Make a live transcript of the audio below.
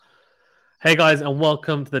Hey guys, and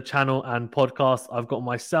welcome to the channel and podcast. I've got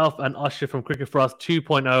myself and Usher from Cricket for Us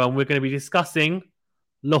 2.0, and we're going to be discussing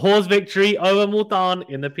Lahore's victory over Multan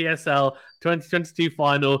in the PSL 2022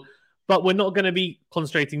 final. But we're not going to be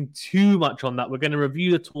concentrating too much on that. We're going to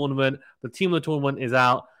review the tournament. The team of the tournament is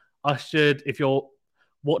out. Usher, if you're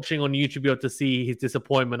watching on YouTube, you'll be able to see his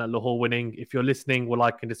disappointment at Lahore winning. If you're listening, well, I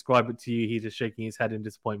can describe it to you. He's just shaking his head in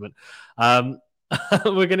disappointment.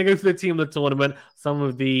 We're going to go through the team of the tournament, some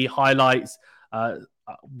of the highlights.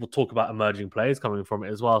 We'll talk about emerging players coming from it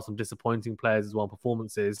as well, some disappointing players as well,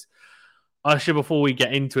 performances. Usher, before we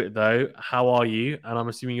get into it though, how are you? And I'm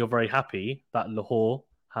assuming you're very happy that Lahore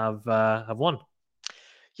have won.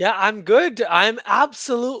 Yeah, I'm good. I'm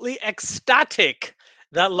absolutely ecstatic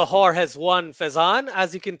that Lahore has won, Faizan.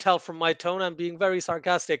 As you can tell from my tone, I'm being very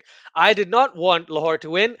sarcastic. I did not want Lahore to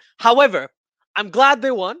win. However, I'm glad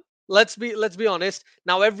they won. Let's be honest.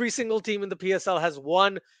 Now every single team in the PSL has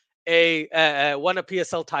won a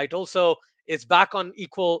PSL title, so it's back on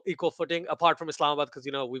equal footing. Apart from Islamabad, because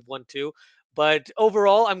we've won two. But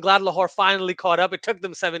overall, I'm glad Lahore finally caught up. It took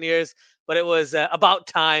them 7 years, but it was about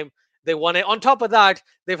time they won it. On top of that,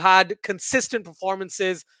 they've had consistent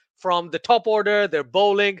performances from the top order, their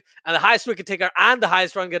bowling, and the highest wicket taker and the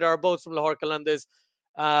highest run getter are both from Lahore Qalandars.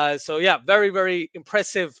 So yeah, very, very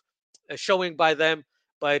impressive showing by them.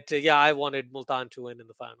 But yeah, I wanted Multan to win in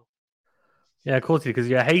the final. Yeah, of course, because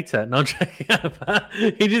you're a hater. No, I'm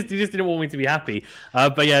joking. He just didn't want me to be happy.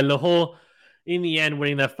 But yeah, Lahore, in the end,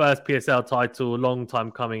 winning their first PSL title, long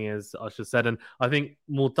time coming, as I should said. And I think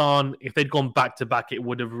Multan, if they'd gone back to back, it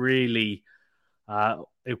would have really,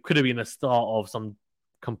 it could have been the start of some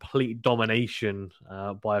complete domination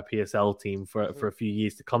by a PSL team for a few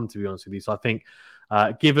years to come. To be honest with you, so I think,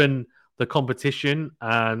 given the competition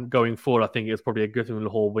and going forward, I think it's probably a good thing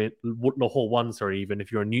Lahore won. Sorry, even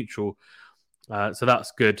if you're a neutral. So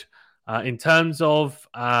that's good. In terms of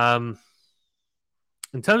the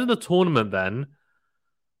tournament, then,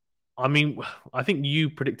 I mean, I think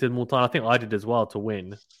you predicted Multan. I think I did as well to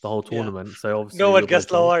win the whole Yeah. tournament. So obviously No we one were both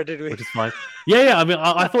guessed wrong, Lahore, did we? which is fine. Yeah. I mean,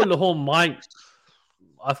 I thought Lahore might.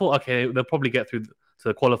 I thought, okay, they'll probably get through to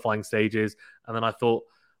the qualifying stages, and then I thought,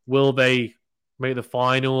 will they make the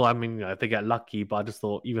final? I mean, if they get lucky, but I just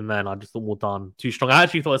thought, even then, I just thought Multan too strong. I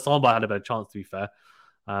actually thought Islamabad had a better chance, to be fair.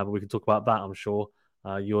 But we can talk about that, I'm sure.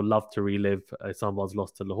 You'll love to relive Islamabad's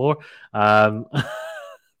loss to Lahore.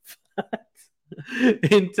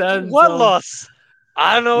 In terms What of, loss?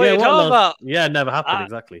 I don't know what yeah, you're what talking loss? about. Yeah, never happened, Uh,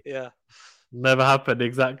 exactly. yeah. Never happened,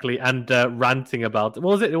 exactly. And ranting about it.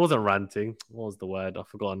 What was it? It wasn't ranting. What was the word? I've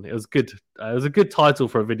forgotten. It was good. It was a good title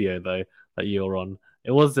for a video, though, that you were on.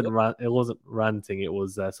 It wasn't it wasn't ranting. It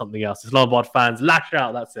was something else. Islamabad fans lash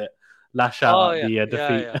out. That's it. Lash out Oh at yeah. the Yeah.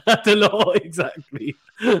 defeat Yeah. to Lahore. Exactly.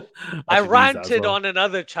 I I should use that as ranted well. on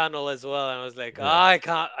another channel as well, and I was like, Yeah. I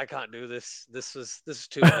can't do this. This is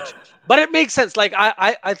too much. But it makes sense. Like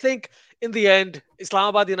I think in the end,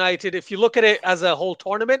 Islamabad United, if you look at it as a whole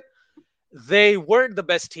tournament, they weren't the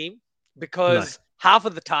best team No. because half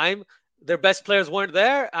of the time their best players weren't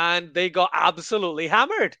there, and they got absolutely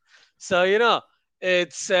hammered. So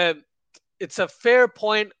it's it's a fair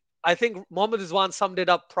point. I think Mohammad Rizwan summed it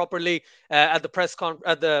up properly at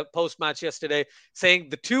the post match yesterday, saying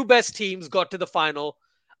the two best teams got to the final,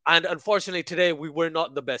 and unfortunately today we were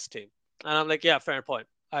not the best team. And I'm like, yeah, fair point.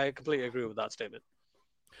 I completely agree with that statement.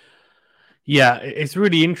 Yeah, it's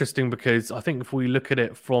really interesting because I think if we look at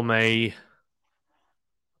it from a,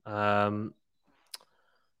 um,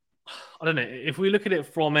 I don't know, if we look at it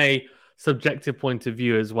from a subjective point of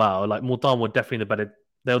view as well, like Multan were definitely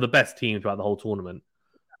they were the best team throughout the whole tournament.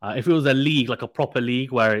 If it was a league, like a proper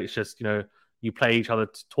league where it's just, you play each other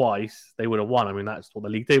twice, they would have won. I mean, that's what the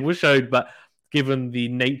league table showed. But given the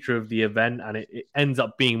nature of the event, and it ends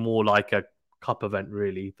up being more like a cup event,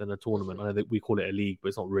 really, than a tournament. I know that we call it a league, but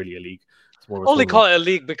it's not really a league. It's more of a Only tournament. call it a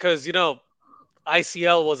league because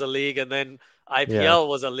ICL was a league, and then Yeah. IPL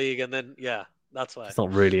was a league, and then yeah, that's why. It's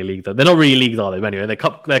not really a league, though. They're not really leagues, are they? But anyway, they're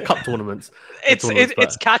cup tournaments. They're it's tournaments, it,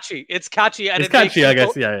 it's but catchy. It's catchy, and it's catchy, I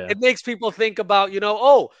guess. Yeah, yeah. it makes people think about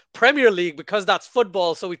Premier League because that's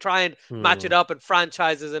football. So we try and match it Hmm. up and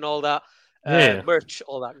franchises and all that, Yeah. merch,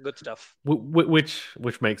 all that good stuff.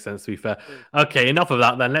 Which makes sense, to be fair. Mm, Okay, enough of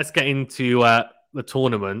that then. Let's get into the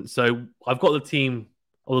tournament. So I've got the team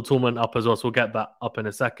or the tournament up as well, so we'll get that up in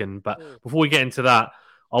a second. But mm. before we get into that,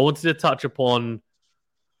 I wanted to touch upon,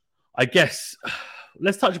 I guess,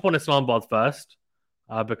 let's touch upon Islamabad first,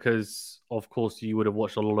 because of course you would have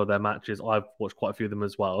watched a lot of their matches. I've watched quite a few of them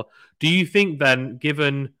as well. Do you think then,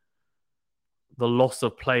 given the loss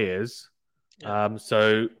of players, Yeah.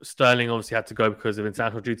 so Sterling obviously had to go because of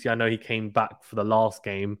international duty. I know he came back for the last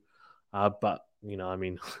game. But I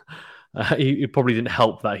mean, it probably didn't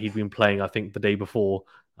help that he'd been playing, I think, the day before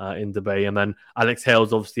in Dubai, and then Alex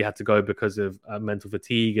Hales obviously had to go because of mental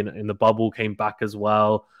fatigue, and in the bubble came back as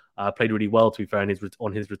well. Played really well, to be fair,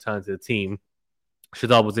 on his return to the team.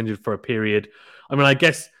 Shadab was injured for a period. I mean, I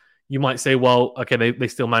guess you might say, well, okay, they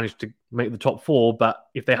still managed to make the top four, but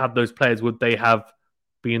if they had those players, would they have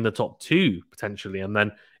been in the top two potentially? And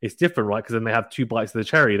then it's different, right? Because then they have two bites of the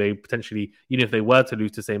cherry. They potentially, even if they were to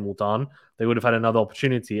lose to, say, Multan, they would have had another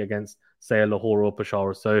opportunity against, say, a Lahore or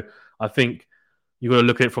Peshawar. So I think you've got to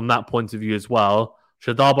look at it from that point of view as well.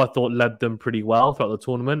 Shadab, I thought, led them pretty well throughout the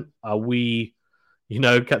tournament. We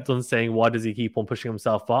kept on saying, why does he keep on pushing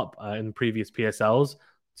himself up in previous PSLs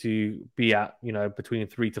to be at, between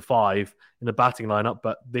 3 to 5 in the batting lineup?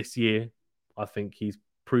 But this year, I think he's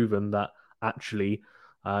proven that actually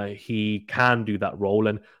he can do that role.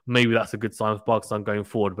 And maybe that's a good sign for Pakistan going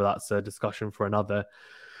forward, but that's a discussion for another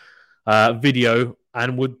video.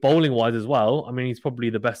 And with bowling wise as well, I mean, he's probably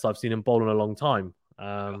the best I've seen him bowl in a long time.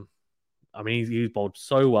 I mean, he's bowled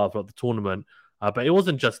so well throughout the tournament. But it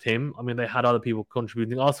wasn't just him. I mean, they had other people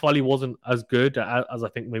contributing. Asif Ali wasn't as good as I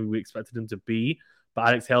think maybe we expected him to be. But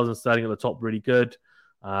Alex Hales and Sterling at the top, really good.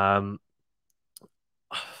 Azam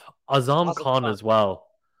Khan as well.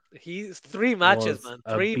 He's 3 matches, man.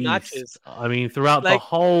 A 3 matches. I mean, throughout the Like,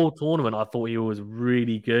 whole tournament, I thought he was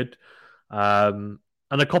really good. And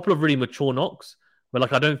a couple of really mature knocks.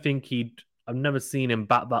 But I don't think I've never seen him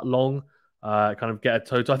bat that long, kind of get a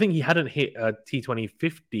total. I think he hadn't hit a T20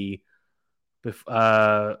 50.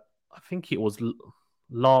 I think it was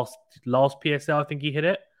last PSL. I think he hit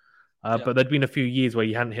it, but there'd been a few years where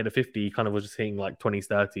he hadn't hit a 50. He kind of was just hitting like 20s,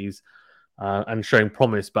 30s, and showing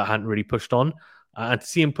promise, but hadn't really pushed on. And to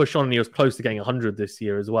see him push on, and he was close to getting 100 this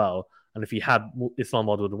year as well. And if he had,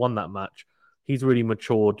 Islamabad would have won that match. He's really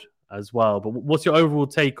matured as well. But what's your overall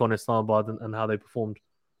take on Islamabad and how they performed?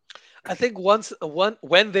 I think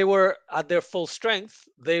when they were at their full strength,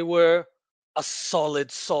 they were a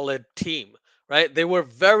solid team, right? They were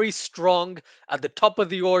very strong at the top of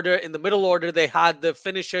the order. In the middle order, they had the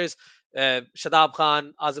finishers, Shadab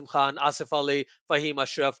Khan, Azim Khan, Asif Ali, Fahim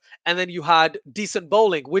Ashraf, and then you had decent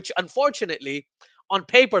bowling, which unfortunately on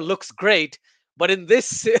paper looks great, but in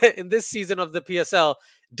this in this season of the PSL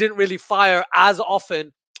didn't really fire as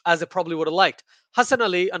often as it probably would have liked. Hassan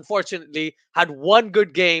Ali, unfortunately, had one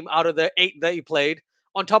good game out of the 8 that he played.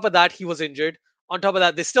 On top of that, he was injured. On top of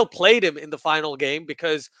that, they still played him in the final game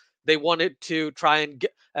because they wanted to try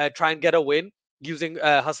and get a win using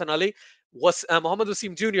Hassan Ali. Was Mohammad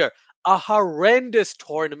Wasim Jr. a horrendous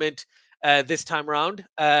tournament this time around?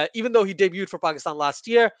 Even though he debuted for Pakistan last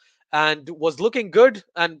year and was looking good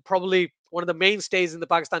and probably one of the mainstays in the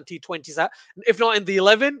Pakistan T20s, if not in the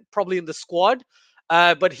 11, probably in the squad.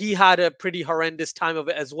 But he had a pretty horrendous time of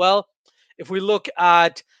it as well. If we look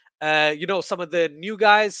at, some of the new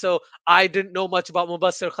guys, so I didn't know much about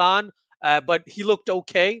Mubassir Khan, but he looked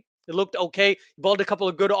okay. He looked okay. He bowled a couple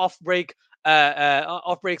of good off breaks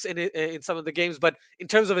in some of the games, but in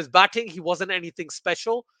terms of his batting, he wasn't anything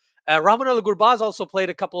special. Rahman Al Gurbaz also played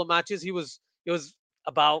a couple of matches. He was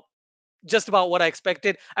about just about what I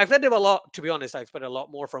expected. I expected a lot, to be honest. I expected a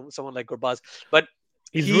lot more from someone like Gurbaz, but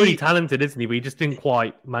he's really talented, isn't he? But he just didn't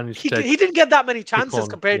quite manage to. He didn't get that many chances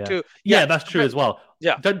compared to. Yeah, that's true as well.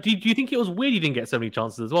 Yeah. Do you think it was weird he didn't get so many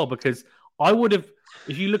chances as well? Because I would have,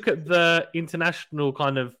 if you look at the international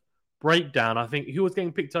kind of breakdown, I think who was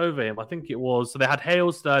getting picked over him? I think it was, so they had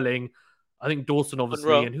Hale, Sterling, I think Dawson, obviously,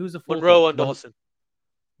 Monroe. and who's the fourth? Monroe and Dawson.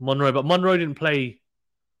 Monroe, but Monroe didn't play.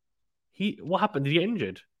 What happened? Did he get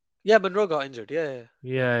injured? Yeah, Monroe got injured.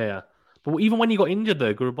 Yeah. But even when he got injured,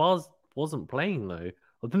 though, Gurbaz wasn't playing though.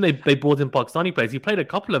 I think they brought in Pakistani players. He played a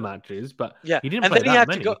couple of matches, but he didn't play that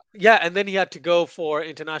many. And then he had to go for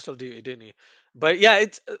international duty, didn't he? But yeah,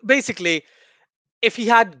 it's basically, if he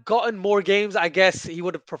had gotten more games, I guess he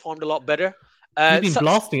would have performed a lot better. He's been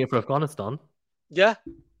blasting it for Afghanistan. Yeah,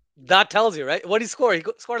 that tells you, right? What did he score? He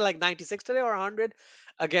scored like 96 today or 100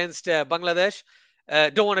 against Bangladesh.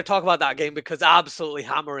 Don't want to talk about that game because absolutely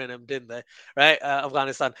hammering him, didn't they? Right,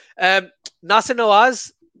 Afghanistan. Nasir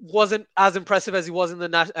Nawaz wasn't as impressive as he was in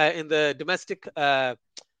the domestic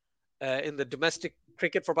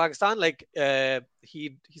cricket for Pakistan. Like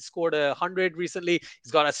he scored 100 recently.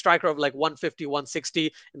 He's got a striker of like 150,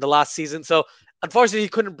 160 in the last season. So unfortunately, he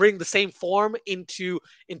couldn't bring the same form into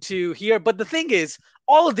here. But the thing is,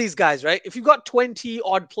 all of these guys, right? If you've got 20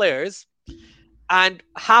 odd players, and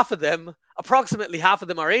approximately half of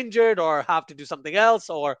them are injured or have to do something else,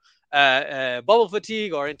 or bubble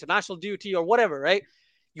fatigue or international duty or whatever, right?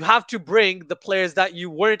 You have to bring the players that you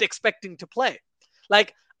weren't expecting to play.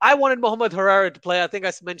 Like, I wanted Mohamed Herrera to play. I think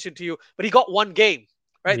I mentioned to you, but he got one game,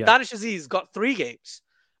 right? Yeah. Danish Aziz got 3 games.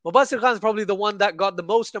 Mubassir Khan is probably the one that got the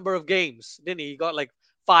most number of games, didn't he? He got like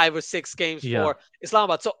 5 or 6 games Yeah. for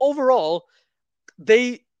Islamabad. So overall,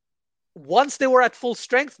 they once they were at full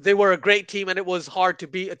strength, they were a great team, and it was hard to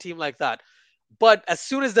beat a team like that. But as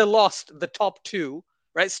soon as they lost the top two,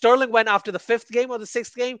 right? Sterling went after the 5th game or the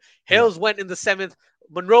 6th game. Yeah. Hales went in the 7th.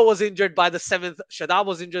 Monroe was injured by the 7th. Shadab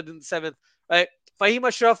was injured in the 7th, right? Fahim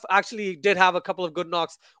Ashraf actually did have a couple of good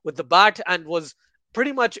knocks with the bat and was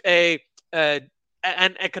pretty much an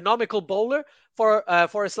economical bowler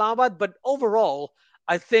for Islamabad. But overall,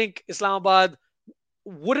 I think Islamabad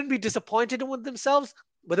wouldn't be disappointed with themselves,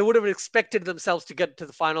 but they would have expected themselves to get to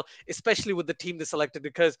the final, especially with the team they selected,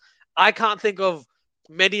 because I can't think of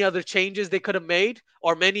many other changes they could have made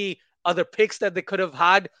or many other picks that they could have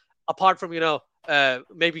had apart from,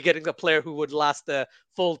 maybe getting a player who would last the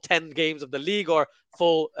full 10 games of the league or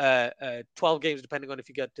full 12 games, depending on if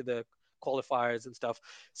you get to the qualifiers and stuff.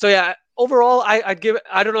 So, yeah, overall, I'd give it,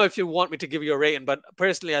 I don't know if you want me to give you a rating, but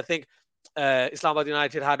personally, I think Islamabad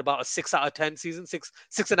United had about a 6 out of 10 season, six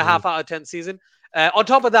and a Mm. half out of 10 season. On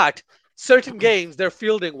top of that, certain games their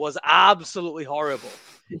fielding was absolutely horrible.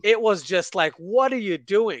 It was just like, what are you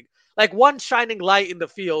doing? Like one shining light in the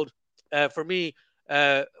field for me,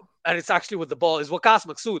 and it's actually with the ball, is Waqas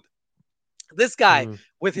Maqsood. This guy Mm.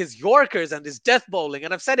 with his Yorkers and his death bowling,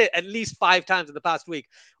 and I've said it at least 5 times in the past week.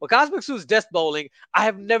 Waqas Maqsood's death bowling, I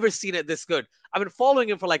have never seen it this good. I've been following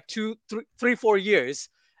him for like 4 years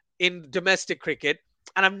in domestic cricket,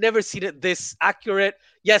 and I've never seen it this accurate.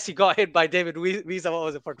 Yes, he got hit by David Visa. What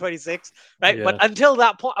was it for 26? Right, but Yeah. until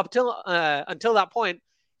that point, until that point,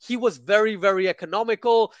 he was very, very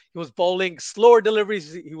economical. He was bowling slower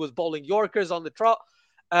deliveries. He was bowling Yorkers on the trot.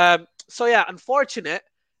 So yeah, unfortunate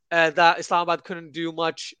that Islamabad couldn't do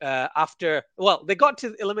much after. Well, they got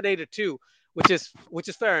to eliminated too, which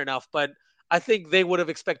is fair enough. But I think they would have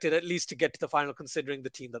expected at least to get to the final, considering the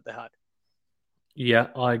team that they had. Yeah,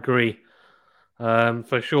 I agree.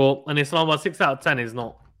 For sure. And Islamabad 6 out of 10 is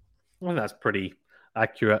not. I think that's pretty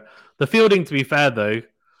accurate. The fielding, to be fair, though,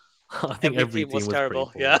 I think Every every team was team was pretty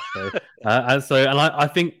terrible. Yeah. poor. I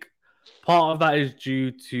think part of that is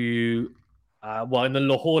due to, well, in the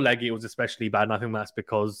Lahore leg, it was especially bad, and I think that's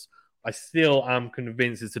because I still am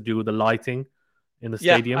convinced it's to do with the lighting in the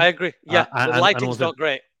Yeah, I stadium, agree. Yeah, the and lighting's also not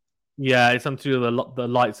great. yeah, it's something to do with the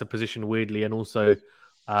lights are positioned weirdly, and also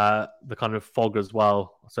the kind of fog as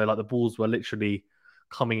well. So like the balls were literally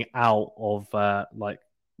coming out of like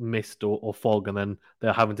mist or fog, and then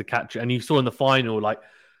they're having to catch it. And you saw in the final, like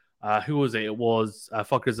who was it? It was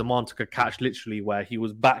Fakhr Zaman took a catch literally where he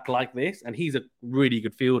was back like this, and he's a really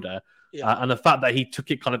good fielder. Yeah. And the fact that he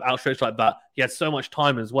took it kind of outstretched like that, he had so much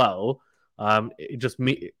time as well. To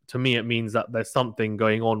me, it means that there's something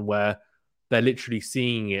going on where they're literally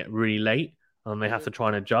seeing it really late and they have Mhm. to try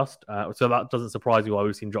and adjust. So that doesn't surprise you why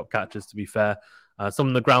we've seen drop catches, to be fair. Some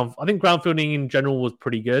of the ground, I think ground fielding in general was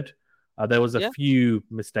pretty good. There was a Yeah. few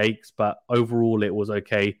mistakes, but overall it was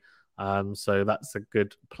okay. So that's a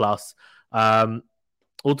good plus. Let's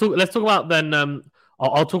talk about then.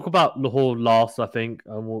 I'll talk about Lahore last, I think.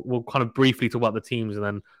 We'll kind of briefly talk about the teams, and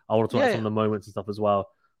then I want to talk Yeah. about some of the moments and stuff as well.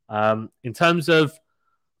 In terms of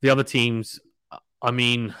the other teams, I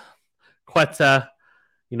mean, Quetta,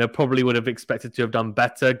 probably would have expected to have done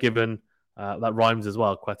better given that rhymes as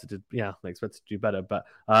well. Quetta did, yeah, they expected to do better. But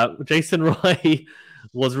Jason Rai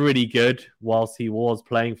was really good whilst he was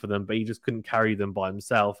playing for them, but he just couldn't carry them by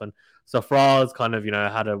himself. And Safraz kind of,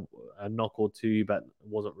 had a knock or two, but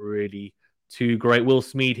wasn't really too great. Will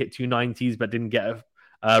Smead hit 290s, but didn't get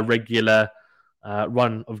a regular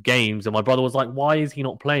run of games. And my brother was like, why is he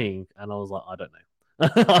not playing? And I was like, I don't know.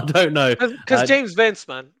 I don't know. Because James Vince,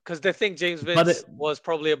 man, because they think James But Vince was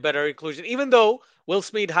probably a better inclusion, even though Will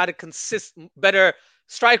Smith had a better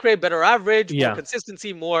strike rate, better average, more yeah,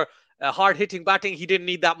 consistency, more hard hitting batting. He didn't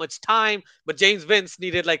need that much time, but James Vince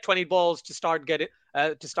needed like 20 balls to get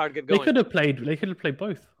they going. could have played. They could have played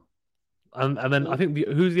both. And then I Mm. think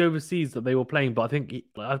who's the overseas that they were playing, but I think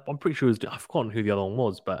I'm pretty sure I've forgotten who the other one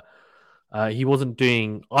was, but he wasn't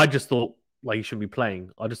doing. I just thought like he shouldn't be playing.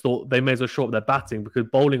 I just thought they may as well short up their batting because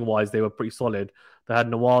bowling wise they were pretty solid. They had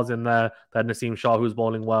Nawaz in there. They had Naseem Shah who was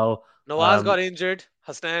bowling well. Nawaz got injured.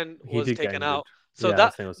 Hassan He was did get taken injured. out. So Yeah,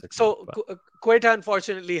 that same was second out, so but Quetta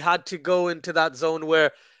unfortunately had to go into that zone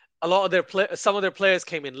where a lot of some of their players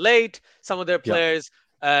came in late. Some of their yeah, players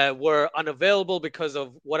were unavailable because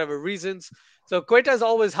of whatever reasons. So Quetta has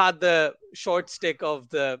always had the short stick of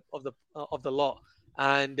the lot,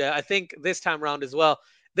 and I think this time around as well,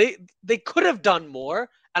 they could have done more.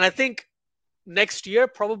 And I think next year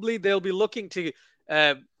probably they'll be looking to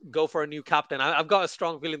uh, go for a new captain. I've got a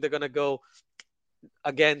strong feeling they're going to go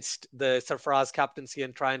against the Sarfaraz captaincy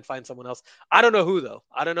and try and find someone else. I don't know who though.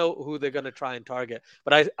 I don't know who they're going to try and target.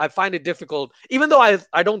 But I find it difficult, even though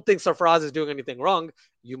I don't think Sarfaraz is doing anything wrong.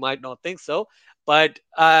 You might not think so, but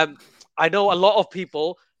I know a lot of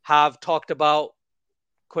people have talked about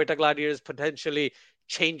Quetta Gladiators potentially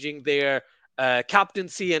changing their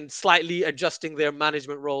captaincy and slightly adjusting their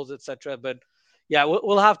management roles, etc. But yeah,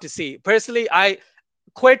 we'll have to see. Personally,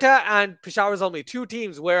 Quetta and Peshawar Zalmi, two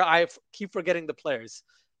teams where keep forgetting the players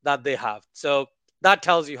that they have. So that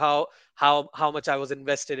tells you how much I was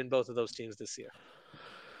invested in both of those teams this year.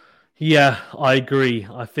 Yeah, I agree.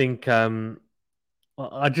 I think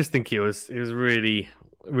I just think it was really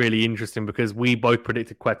really interesting because we both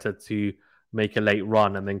predicted Quetta to make a late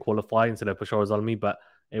run and then qualify instead of Peshawar Zalmi, but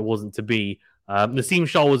it wasn't to be. Mm. Naseem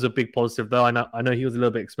Shah was a big positive though. I know he was a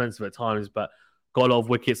little bit expensive at times, but got a lot of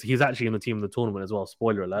wickets. He's actually in the team in the tournament as well.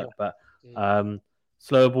 Spoiler alert! Yeah. But Mm. um,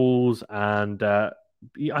 slow balls and I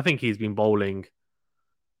think he's been bowling.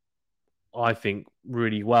 I think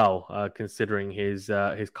really well considering his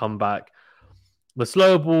comeback. The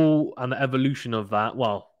slow ball and the evolution of that.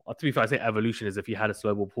 Well, to be fair, I say evolution is if he had a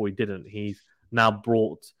slow ball before he didn't. He's now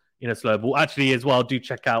brought in a slow ball. Actually, as well, do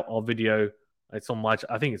check out our video. It's on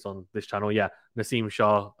I think it's on this channel. Yeah, Naseem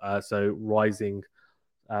Shah. So rising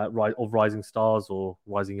stars or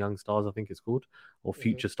rising young stars, I think it's called, or Mhm.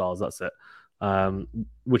 future stars. That's it.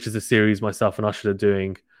 Which is a series myself and Usher are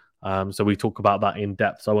doing. So we talk about that in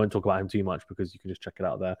depth. So I won't talk about him too much because you can just check it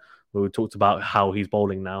out there. But we talked about how he's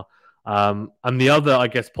bowling now. And the other, I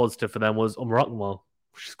guess, positive for them was Umar Akmal,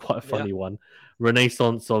 which is quite a Yeah. funny one.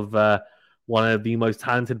 Renaissance of one of the most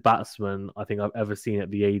talented batsmen I think I've ever seen at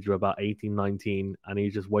the age of about 18, 19, and he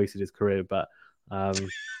just wasted his career. But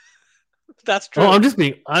That's oh, true. I'm just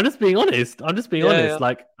being honest. I'm just being Yeah, honest. yeah,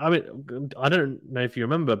 Like, I mean, I don't know if you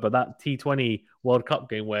remember, but that T20 World Cup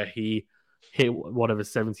game where he hit whatever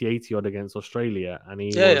 70, 80 odd against Australia, and he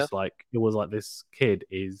yeah, yeah. was like, it was like this kid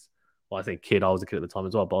is. Well, I say kid. I was a kid at the time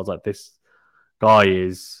as well, but I was like, this guy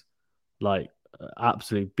is like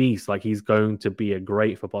absolute beast. Like, he's going to be a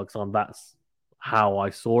great for Pakistan. That's how I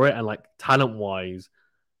saw it, and like talent wise,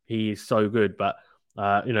 he is so good. But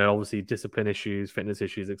obviously discipline issues, fitness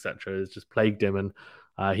issues, etc., has just plagued him,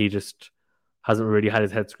 and he just hasn't really had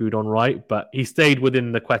his head screwed on right. But he stayed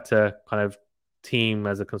within the Quetta kind of team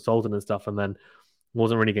as a consultant and stuff, and then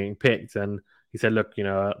wasn't really getting picked. And he said, "Look,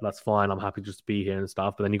 that's fine. I'm happy just to be here and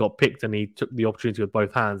stuff." But then he got picked, and he took the opportunity with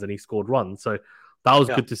both hands, and he scored runs. So that was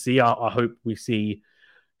Yeah. good to see. I hope we see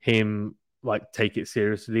him like take it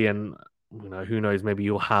seriously, and who knows, maybe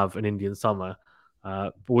you'll have an Indian summer.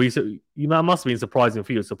 But that must have been surprising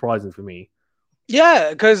for you. Surprising for me.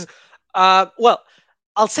 Yeah, because well,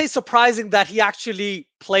 I'll say surprising that he actually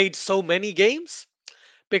played so many games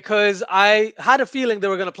because I had a feeling they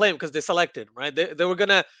were going to play him because they selected him, right? They were going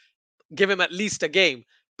to give him at least a game.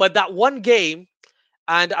 But that one game,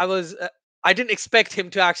 and I didn't expect him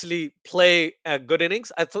to actually play a good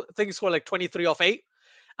innings. Think he scored like 23 off 8.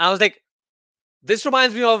 And I was like, this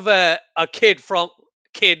reminds me of a kid from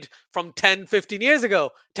 10, 15 years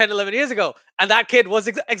ago, 10, 11 years ago. And that kid was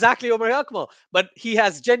exactly Omar Akmal. But he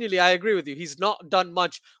has genuinely, I agree with you, he's not done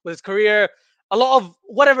much with his career. A lot of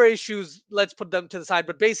whatever issues, let's put them to the side.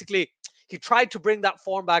 But basically, he tried to bring that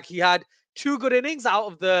form back. He had two good innings out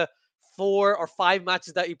of the 4 or 5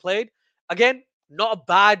 matches that he played. Again, not a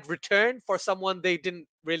bad return for someone they didn't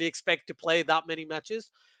really expect to play that many matches.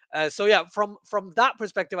 So yeah, from that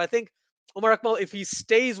perspective, I think Omar Akmal, if he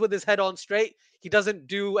stays with his head on straight, he doesn't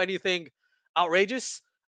do anything outrageous.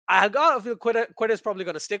 I got to feel Quetta's probably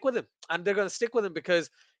going to stick with him, and they're going to stick with him because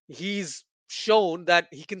he's shown that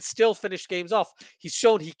he can still finish games off. He's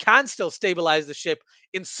shown he can still stabilize the ship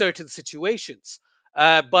in certain situations.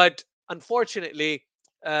 But unfortunately,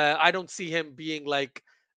 I don't see him being like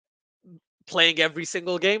playing every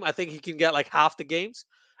single game. I think he can get like half the games.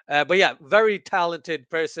 But yeah, very talented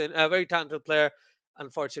person, a very talented player.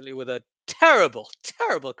 Unfortunately, with a terrible,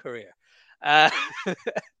 terrible career. Uh,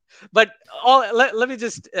 but let me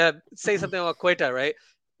just say something about Quetta, right?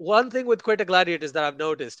 One thing with Quetta Gladiators that I've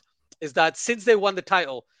noticed is that since they won the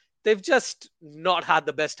title, they've just not had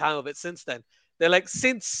the best time of it since then. They're like,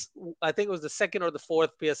 since I think it was the second or the fourth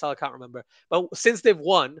PSL, I can't remember. But since they've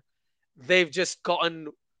won, they've just gotten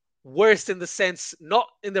worse in the sense, not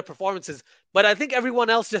in their performances, but I think everyone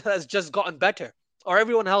else has just gotten better, or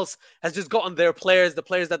everyone else has just gotten their players, the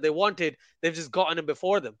players that they wanted, they've just gotten them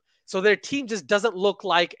before them. So their team just doesn't look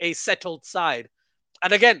like a settled side.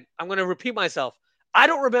 And again, I'm going to repeat myself. I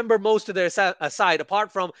don't remember most of their side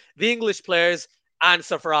apart from the English players and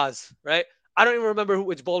Safraz, right? I don't even remember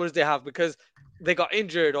which bowlers they have because they got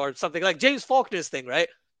injured or something, like James Faulkner's thing, right?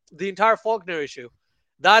 The entire Faulkner issue,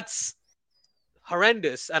 that's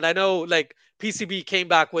horrendous. And I know like PCB came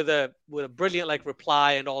back with a brilliant like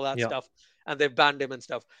reply and all that Yeah. stuff, and they've banned him and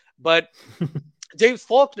stuff. But James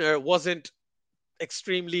Faulkner wasn't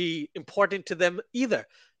extremely important to them either,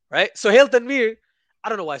 right? So Hilton Mir, I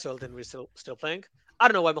don't know why Sohail Tanvir is still playing. I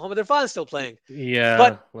don't know why Mohamed Irfan is still playing. Yeah.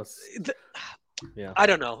 But Let's. Yeah. I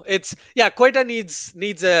don't know. It's Quetta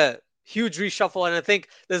needs a huge reshuffle, and I think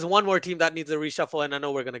there's one more team that needs a reshuffle, and I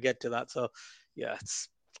know we're gonna get to that. So yeah, it's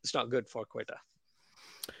not good for Quetta.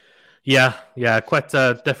 Yeah.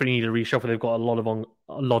 Quetta definitely need a reshuffle. They've got a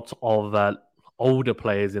lot of older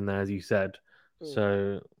players in there, as you said.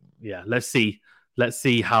 So yeah, let's see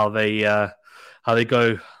how they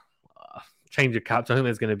go. Change of caps. I think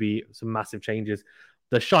there's going to be some massive changes.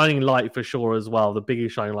 The shining light for sure as well. The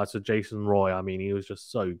biggest shining lights was Jason Roy. I mean, he was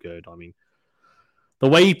just so good. I mean, the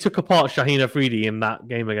way he took apart Shaheen Afridi in that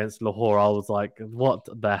game against Lahore, I was like, what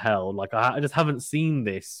the hell? Like, I just haven't seen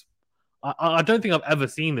this. I don't think I've ever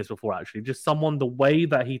seen this before, actually. Just someone, the way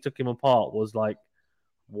that he took him apart was like,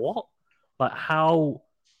 what? Like, how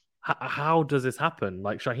does this happen?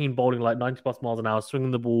 Like, Shaheen bowling like 90 plus miles an hour,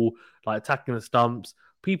 swinging the ball, like attacking the stumps.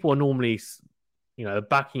 People are normally,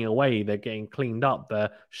 backing away. They're getting cleaned up.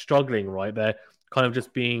 They're struggling, right? They're kind of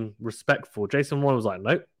just being respectful. Jason Roy was like,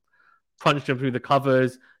 nope, punched him through the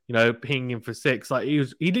covers, pinging him for six. Like, he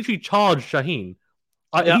literally charged Shaheen.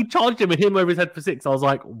 He charged him and hit him over his head for six. I was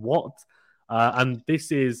like, what? And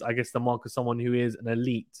this is, I guess, the mark of someone who is an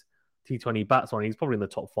elite T20 batsman. He's probably in the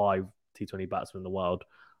top 5 T20 batsmen in the world,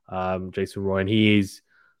 Jason Roy, and he is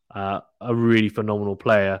a really phenomenal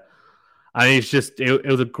player. And it's just, it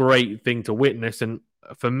was a great thing to witness. And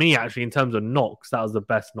for me, actually, in terms of knocks, that was the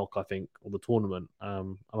best knock, I think, of the tournament.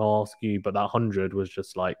 I'll ask you, but that 100 was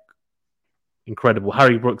just like incredible.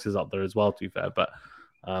 Harry Brooks is up there as well, to be fair. But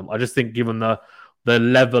I just think given the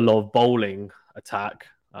level of bowling attack,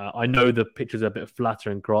 I know the pitches are a bit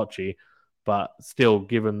flatter in Karachi, but still,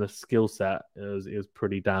 given the skill set, it was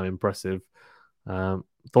pretty damn impressive.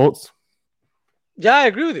 Thoughts? Yeah, I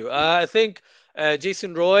agree with you. I think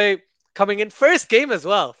Jason Roy coming in first game as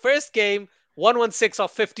well. First game, 116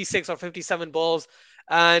 off 56 or 57 balls,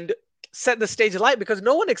 and set the stage alight because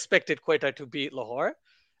no one expected Quetta to beat Lahore.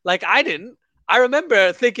 Like, I didn't. I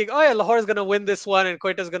remember thinking, oh yeah, Lahore's going to win this one and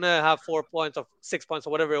Quetta's going to have 4 points or 6 points or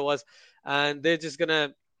whatever it was. And they're just going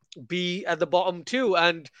to be at the bottom too.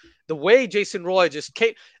 And the way Jason Roy just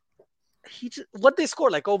came, what they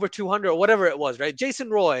scored, like over 200 or whatever it was, right? Jason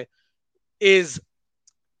Roy is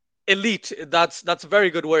elite. That's a very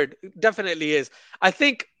good word. Definitely is. I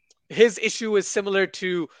think his issue is similar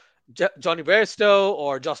to Johnny Bairstow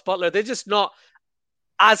or Joss Butler. They're just not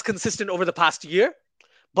as consistent over the past year.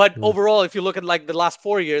 But overall, if you look at like the last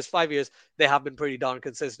 4 years, 5 years, they have been pretty darn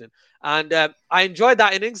consistent. And I enjoyed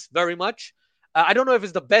that innings very much. I don't know if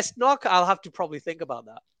it's the best knock. I'll have to probably think about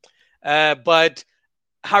that. But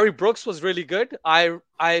Harry Brooks was really good. I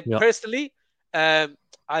personally, I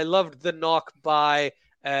loved the knock by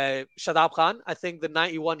Shadab Khan. I think the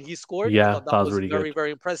 91 he scored, I thought that was really very, good.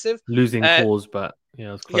 very impressive. Losing cause, but yeah,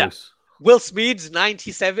 it was close. Yeah. Will Smeed's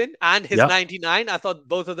 97 and his 99, I thought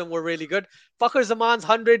both of them were really good. Fakhar Zaman's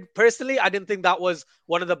 100, personally, I didn't think that was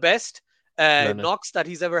one of the best knocks that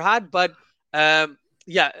he's ever had. But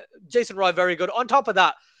Jason Roy, very good. On top of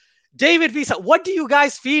that, David Visa, what do you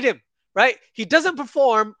guys feed him? Right? He doesn't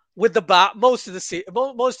perform with the bat most of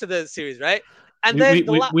the series, right? And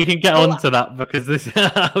we can get on to that because this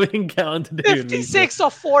we can get on to 56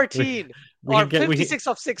 of 14 or 56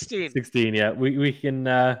 of 16. 16, yeah.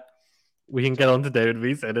 We can get on to David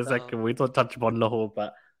Visa in a second. We don't touch upon Lahore,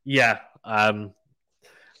 but yeah, that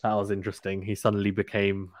was interesting. He suddenly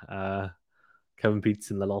became Kevin Peets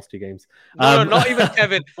in the last 2 games. No, not even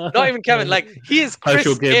Kevin. Not even Kevin. Like, he is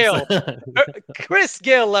Chris Gale. Chris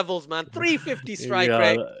Gale levels, man. 350 strike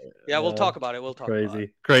rate. Yeah, we'll talk about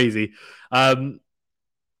it. Crazy.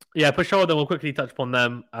 Peshawar, then we'll quickly touch upon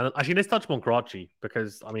them. Actually, let's touch upon Karachi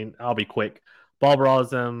because, I mean, I'll be quick. Babar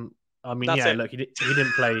Azam, I mean, look, he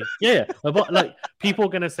didn't play. But like, people are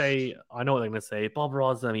going to say, I know what they're going to say, Babar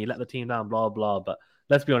Azam, he let the team down, blah, blah. But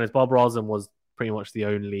let's be honest, Babar Azam was pretty much the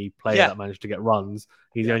only player that managed to get runs.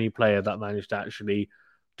 He's the only player that managed to actually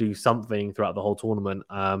do something throughout the whole tournament.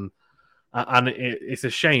 And it's a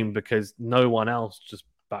shame because no one else just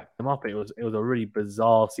backed him up. It was a really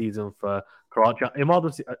bizarre season for Karachi.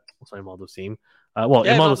 Imad Wasim. Imad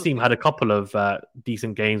Wasim had a couple of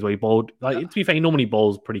decent games where he bowled. Like, to be fair, he normally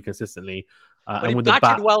bowls pretty consistently. But he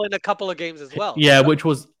batted well in a couple of games as well. Yeah, which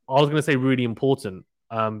was, I was going to say, really important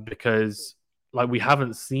because like we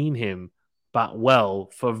haven't seen him bat well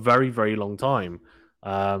for a very, very long time.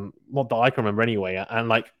 Not that I can remember anyway. And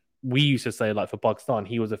like we used to say, like for Pakistan,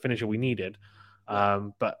 he was a finisher we needed. Yeah.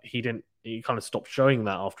 But he didn't. He kind of stopped showing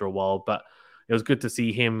that after a while. But it was good to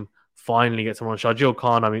see him finally get someone. Shahjil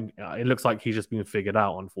Khan. I mean, it looks like he's just been figured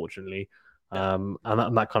out, unfortunately. Yeah.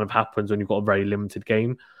 And that kind of happens when you've got a very limited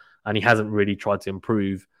game, and he hasn't really tried to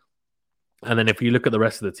improve. And then if you look at the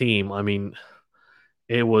rest of the team, I mean,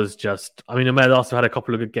 it was just. I mean, Ahmed also had a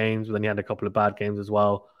couple of good games, but then he had a couple of bad games as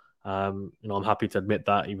well. I'm happy to admit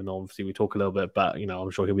that, even though obviously we talk a little bit, but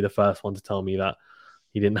I'm sure he'll be the first one to tell me that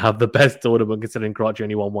he didn't have the best tournament considering Karachi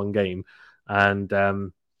only won one game.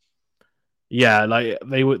 And yeah, like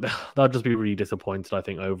they'll just be really disappointed, I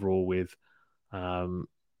think, overall um,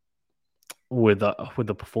 with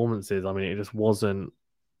the performances. I mean, it just wasn't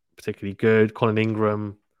particularly good. Colin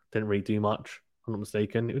Ingram didn't really do much. If I'm not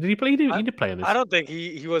mistaken. Did he play? I, He did play in I this. don't think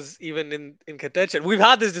he was even in contention. We've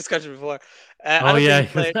had this discussion before. I Oh don't think yeah, he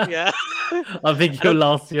played. Yeah. I think I you're don't.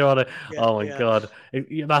 last year on it. Yeah. Oh my Yeah. god,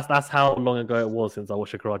 that's how long ago it was since I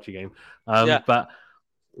watched a Karachi game. Yeah. But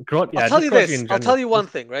I'll yeah, tell just you Karachi this. in I'll tell general. you one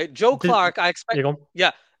thing, right? Joe Did, Clark, I expect. you go.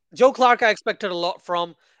 Yeah, Joe Clark, I expected a lot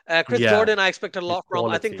from. Chris Yeah, Jordan, I expected a his lot from.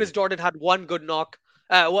 I think Chris quality. Jordan had one good knock,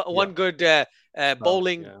 Yeah, one good spell.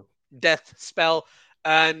 bowling Yeah. death spell,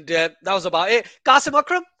 and that was about it. Qasim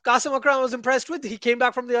Akram, I was impressed with. He came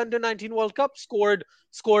back from the Under-19 World Cup, scored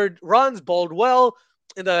runs, bowled well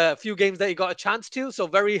in the few games that he got a chance to. So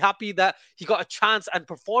very happy that he got a chance and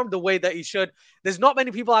performed the way that he should. There's not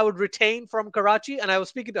many people I would retain from Karachi, and I was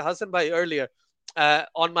speaking to Hassan Bhai earlier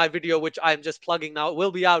on my video, which I'm just plugging now. It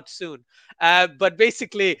will be out soon. But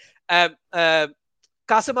basically, Qasim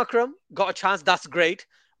Akram got a chance. That's great.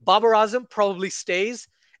 Babar Azam probably stays,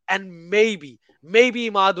 and maybe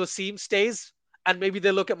Imad Wasim stays, and maybe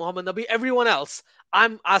they look at Mohammad Nabi. Everyone else,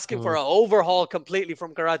 I'm asking for Mm, an overhaul completely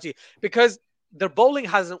from Karachi because their bowling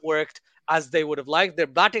hasn't worked as they would have liked. Their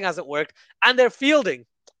batting hasn't worked, and their fielding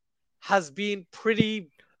has been pretty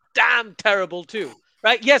damn terrible too.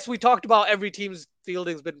 Right? Yes, we talked about every team's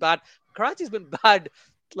fielding's been bad. Karachi's been bad,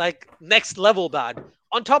 like next level bad.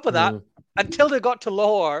 On top of that, mm, until they got to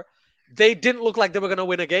Lahore, they didn't look like they were going to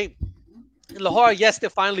win a game. In Lahore, yes, they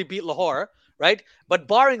finally beat Lahore, right? But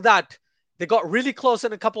barring that, they got really close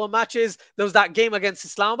in a couple of matches. There was that game against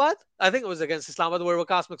Islamabad. I think it was against Islamabad where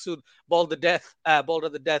Waqas Maqsood bowled at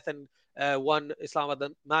the death and won Islamabad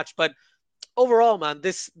the match. But overall, man,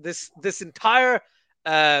 this entire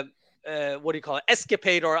uh, what do you call it,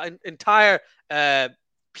 escapade or an entire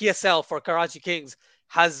PSL for Karachi Kings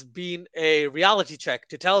has been a reality check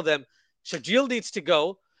to tell them Shajil needs to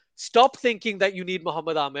go. Stop thinking that you need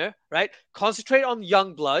Muhammad Amir, right? Concentrate on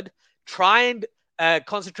young blood. Try and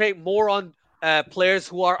concentrate more on players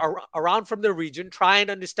who are around from the region. Try and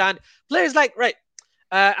understand players like, right.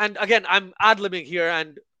 And again, I'm ad-libbing here,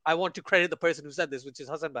 and I want to credit the person who said this, which is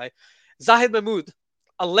Hassan Bhai. Zahid Mahmood,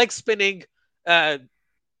 a leg spinning uh,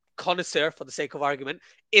 connoisseur, for the sake of argument,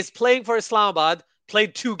 is playing for Islamabad,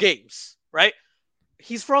 played 2 games, right?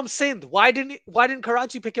 He's from Sindh. Why didn't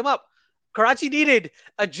Karachi pick him up? Karachi needed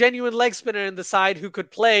a genuine leg spinner in the side who could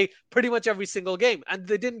play pretty much every single game, and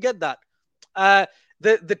they didn't get that. Uh,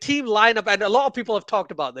 the team lineup, and a lot of people have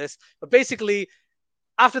talked about this, but basically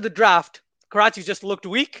after the draft, Karachi just looked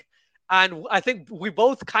weak, and I think we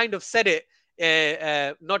both kind of said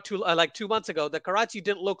it not too like 2 months ago that Karachi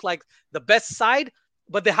didn't look like the best side,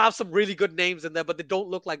 but they have some really good names in there, but they don't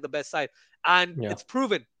look like the best side, and yeah. it's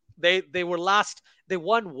proven. They were last. They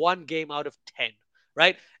won 1 game out of 10.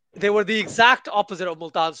 Right? They were the exact opposite of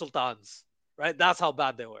Multan Sultans. Right? That's how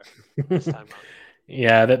bad they were this time around.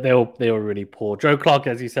 Yeah, they were really poor. Joe Clark,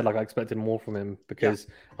 as you said, like I expected more from him Yeah. because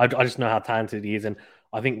I just know how talented he is, and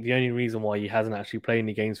I think the only reason why he hasn't actually played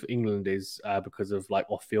any games for England is because of like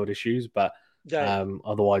off-field issues. But Yeah. Yeah.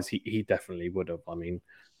 otherwise, he definitely would have. I mean,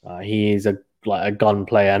 he is a gun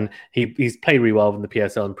player, and he's played really well in the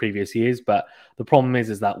PSL in previous years. But the problem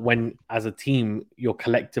is that when as a team you're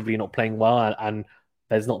collectively not playing well, and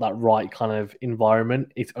there's not that right kind of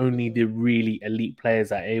environment, it's only Mhm. the really elite players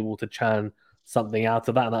that are able to churn something out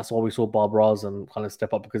of that, and that's why we saw Bob Rosen kind of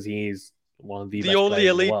step up because he is one of the The best only players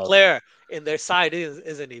in the elite world. player in their side is,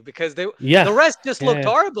 isn't he? Because the Yeah, rest just looked yeah,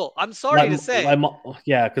 horrible. I'm sorry like to say.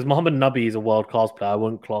 yeah, because Mohamed Nabi is a world class player. I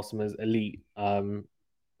wouldn't class him as elite,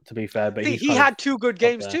 to be fair, but See, he's he kind of had 2 good up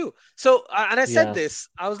games there. too. So, and I said Yeah, this,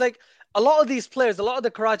 I was like, a lot of these players, a lot of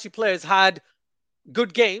the Karachi players had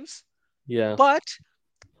good games, yeah. but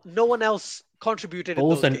no one else contributed But in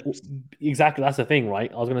those also, games. exactly that's the thing,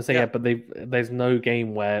 right? I was going to say, Yeah, yeah, but there's no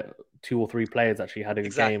game where 2 or 3 players actually had a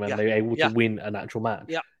good game exactly. and Yeah, they were able to yeah, win an actual match.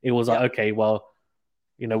 yeah, It was yeah. like, okay, well,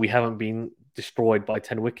 we haven't been destroyed by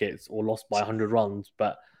 10 wickets or lost by 100 runs,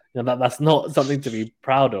 but that's not something to be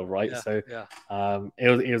proud of, right? Yeah, So yeah.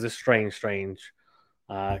 it was a strange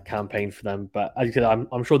campaign for them. But as you said,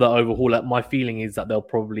 I'm sure they'll overhaul it. My feeling is that they'll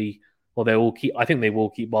probably, or they will keep. I think they will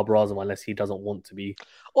keep Babar Azam unless he doesn't want to be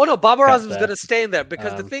Oh no, Babar kept Azam's there gonna stay in there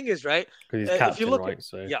because the because thing is, right? he's If you captain, look at, right?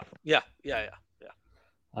 So yeah, yeah, yeah,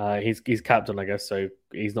 yeah, he's captain, I guess. So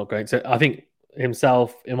he's not going to. I think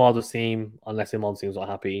himself, Imad Wasim, unless Imad Wasim's not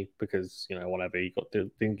happy because whatever he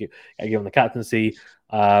didn't get given the captaincy.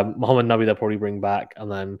 Mohammed Nabi they'll probably bring back,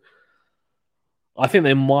 and then I think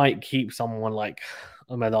they might keep someone like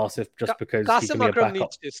Ahmed Asif yeah. just because he can Qasim be a Akram backup,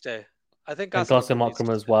 needs to stay. I think and Qasim Qasim Akram needs Akram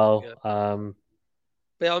to as stay. Yeah. well.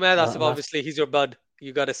 But yeah, Ahmed Asif, And that's obviously, he's your bud.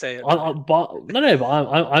 You got to say it. but no,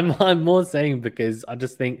 but I'm more saying because I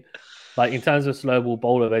just think like in terms of slow ball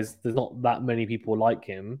bowler, there's not that many people like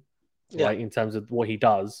him, Yeah, right? In terms of what he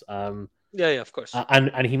does, yeah, yeah. Of course.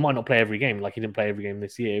 and he might not play every game, like he didn't play every game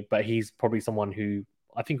this year, but he's probably someone who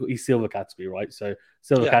I think he's silver category, right? So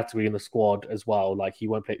silver Yeah, category in the squad as well. Like he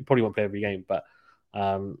probably won't play every game, but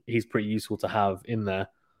he's pretty useful to have in there.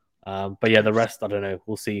 But yeah, the 100%. rest I don't know.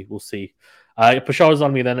 We'll see. We'll see. Peshar's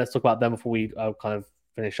on me. Then let's talk about them before we kind of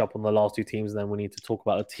finish up on the last two teams. And then we need to talk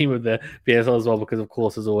about the team of the PSL as well because, of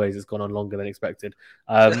course, as always, it's gone on longer than expected.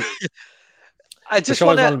 I just Peshar's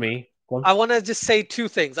wanna on me. Go on. I want to just say two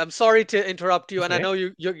things. I'm sorry to interrupt you, That's and I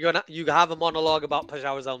okay. know you have a monologue about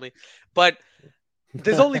Peshawar Zalmi, but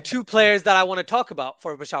there's only two players that I want to talk about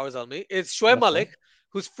for Peshawar Zalmi. It's Shoaib That's fine. Malik,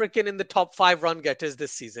 who's freaking in the top 5 run getters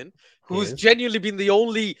this season, He who's is. genuinely been the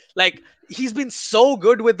only he's been so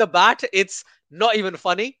good with the bat. It's not even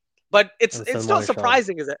funny, but And it's Salman not Ishad.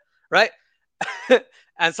 surprising, is it? Right?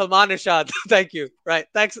 And Salman Ishad, thank you. Right,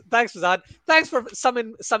 thanks Fazad. Thanks for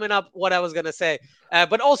summing up what I was gonna say.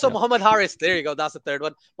 But also Yep. Muhammad Haris. There you go. That's the third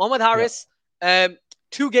one. Muhammad Yep. Haris.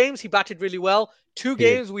 2 games he batted really well. Two He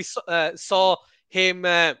did. games we saw him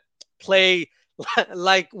play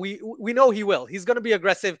like we know he will. He's gonna be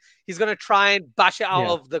aggressive. He's gonna try and bash it out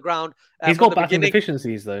Yeah. of the ground He's from got the batting beginning.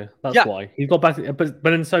 deficiencies though. That's Yeah. why he's got batting. But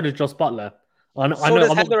then so does Joss Butler. I So know. does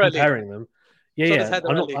I'm not Heather Ali. comparing them. Yeah, So does yeah. Heather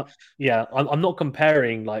Ali. I'm not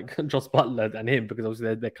comparing like Joss Butler and him because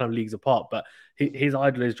obviously they're kind of leagues apart. But his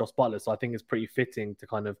idol is Joss Butler, so I think it's pretty fitting to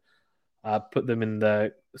kind of put them in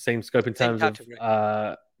the same scope in Same terms of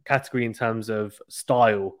category. category in terms of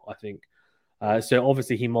style. I think Mhm. so.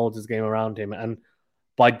 Obviously, he molds his game around him, and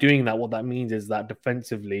by doing that, what that means is that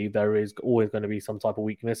defensively there is always going to be some type of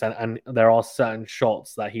weakness, and there are certain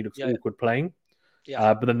shots that he looks Yeah. awkward playing.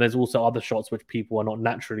 Yeah. But then there's also other shots which people are not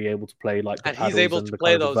naturally able to play, like the And he's paddles able and to the kind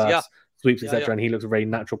play of those. Yeah. reverse sweeps, Yeah. Yeah. etc. And he looks very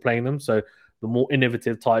natural playing them. So the more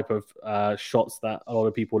innovative type of shots that a lot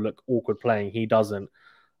of people look awkward playing, he doesn't,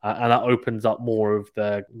 and that opens up more of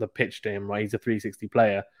the pitch to him. Right, he's a 360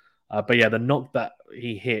 player. But yeah, the knock that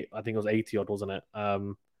he hit, I think it was 80 odd, wasn't it?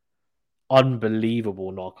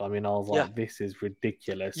 Unbelievable knock. I mean, I was Yeah. like, this is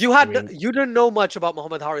ridiculous. You I had mean, you didn't know much about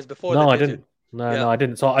Muhammad Haris before no, then, I did you? didn't. No, Yeah. no, I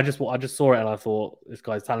didn't. So I just saw it and I thought this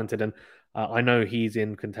guy's talented, and I know he's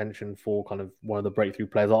in contention for kind of one of the breakthrough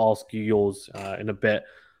players. I'll ask you yours in a bit,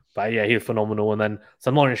 but yeah, he's phenomenal. And then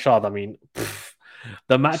Salman Shad, I mean,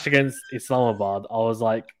 the match against Islamabad, I was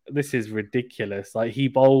like, this is ridiculous. Like he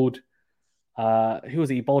bowled who was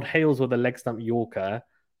he? He bowled Hales with a leg stump Yorker,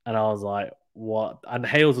 and I was like, what? And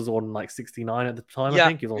Hales was on like 69 at the time, I Yeah.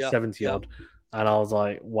 think. He was on Yeah. 70 Yeah. odd. And I was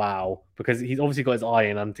like, wow, because he's obviously got his eye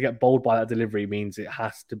in, and to get bowled by that delivery means it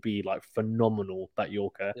has to be like phenomenal, that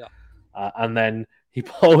Yorker. Yeah. And then he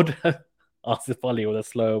bowled Asif Ali with a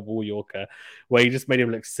slower ball Yorker, where he just made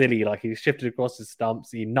him look silly. Like he shifted across his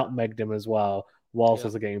stumps, he nutmegged him as well, whilst Yeah.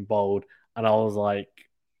 also getting bowled. And I was like,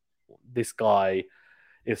 this guy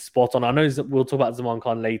is spot on. I know we'll talk about Zaman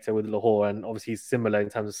Khan later with Lahore, and obviously he's similar in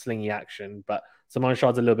terms of slingy action, but Zaman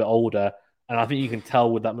Shah's a little bit older, and I think you can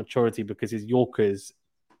tell with that maturity because his Yorkers,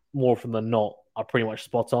 more often than not, are pretty much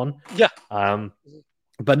spot on. Yeah. Um,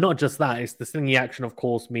 but not just that, it's the slingy action, of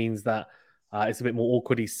course, means that it's a bit more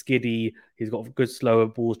awkward. He's skiddy. He's got good slower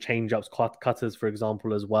balls, change ups, cutters, for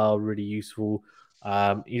example, as well. Really useful.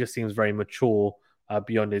 He just seems very mature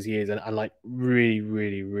beyond his years and like really,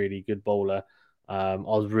 really, really good bowler. I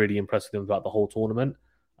was really impressed with him throughout the whole tournament.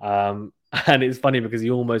 And it's funny because he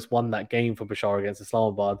almost won that game for Bashar against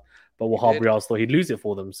Islamabad, but He Wahab did. Riaz thought he'd lose it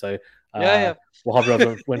for them. So Yeah. uh, Yeah. Wahab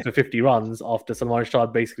Riaz went for 50 runs after Salman Shah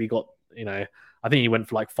basically got, I think he went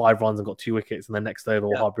for like 5 runs and got 2 wickets, and then next over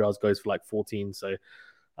Yeah. Wahab Riaz goes for like 14. So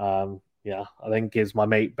yeah, I think gives my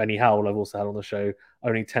mate Benny Howell, I've also had on the show,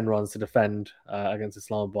 only 10 runs to defend against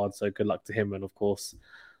Islamabad. So good luck to him, and of course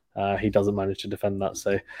he doesn't manage to defend that.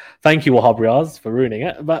 So thank you, Wahab Riaz, for ruining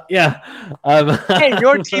it. But yeah, Hey,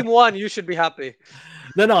 your team won. You should be happy.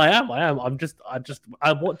 no, I am.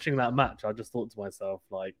 I'm watching that match. I just thought to myself,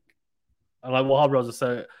 like Wahab Riaz was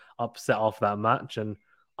so upset after that match, and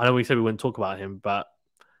I know we said we wouldn't talk about him, but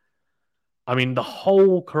I mean, the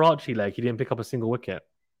whole Karachi leg, he didn't pick up a single wicket.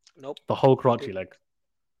 Nope. The whole Karachi leg.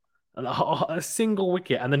 A single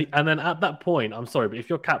wicket, and then at that point, I'm sorry, but if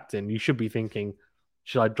you're captain, you should be thinking,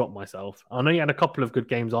 should I drop myself? I know he had a couple of good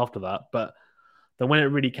games after that, but then when it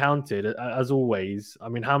really counted, as always, I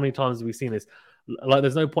mean, how many times have we seen this? Like,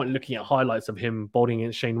 there's no point looking at highlights of him bowling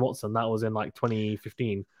against Shane Watson. That was in like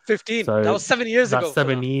 2015. 15. That So was 7 years that's ago.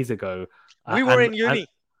 7 years ago. We were in uni.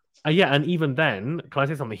 Yeah, and even then, can I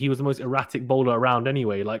say something? He was the most erratic bowler around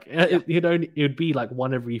anyway. Like it would be like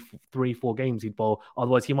one every 3-4 games he'd bowl.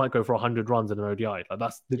 Otherwise, he might go for 100 runs in an ODI. Like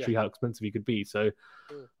that's literally how expensive he could be. So,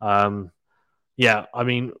 yeah, I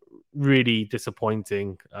mean, really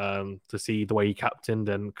disappointing to see the way he captained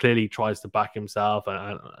and clearly tries to back himself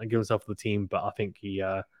and give himself to the team. But I think he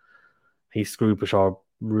screwed Bashar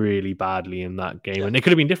really badly in that game, and it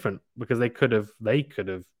could have been different because they could have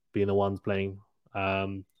been the ones playing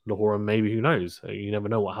Lahore, and maybe who knows? You never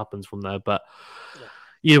know what happens from there. But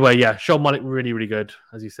either way, yeah, Shoaib Malik really, really good,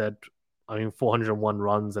 as you said. I mean, 401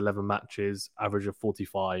 runs, 11 matches, average of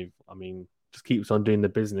 45. I mean, just keeps on doing the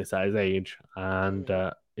business at his age, and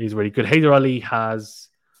he's really good. Haider Ali has.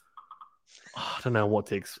 I don't know what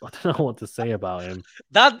to say about him.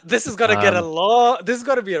 This is gonna get a long. This is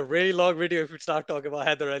gonna be a really long video if we start talking about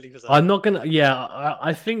Haider Ali. I'm not gonna. Yeah,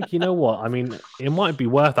 I think you know what. I mean, it might be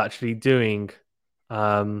worth actually doing.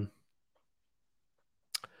 I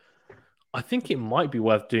think it might be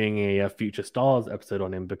worth doing a Future Stars episode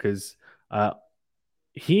on him because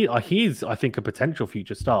he's I think a potential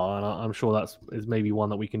future star, and I'm sure is maybe one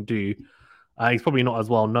that we can do. He's probably not as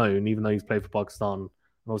well known, even though he's played for Pakistan and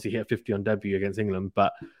obviously hit 50 on debut against England,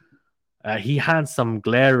 but he had some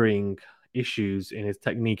glaring issues in his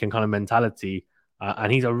technique and kind of mentality,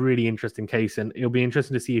 and he's a really interesting case, and it'll be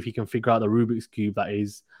interesting to see if he can figure out the Rubik's Cube that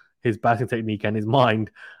is his batting technique and his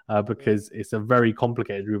mind, because it's a very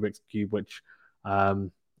complicated Rubik's Cube, which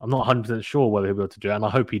I'm not 100% sure whether he'll be able to do, and I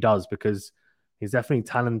hope he does because he's definitely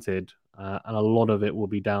talented, and a lot of it will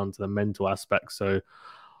be down to the mental aspect. So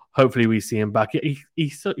hopefully we see him back. He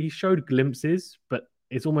showed glimpses, but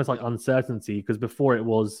it's almost like uncertainty because before he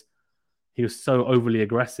was so overly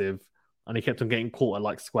aggressive and he kept on getting caught at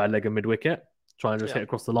like square leg and mid wicket, trying to just hit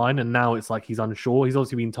across the line. And now it's like he's unsure. He's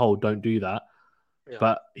obviously been told don't do that,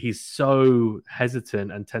 but he's so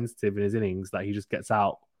hesitant and tentative in his innings that he just gets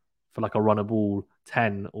out for like a run a ball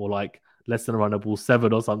 10 or like less than a run a ball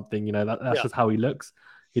 7 or something. You know, that's just how he looks.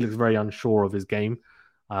 He looks very unsure of his game.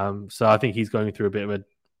 So I think he's going through a bit of a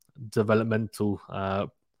developmental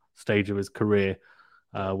stage of his career,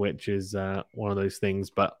 which is one of those things.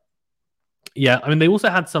 But yeah, I mean, they also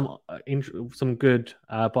had some good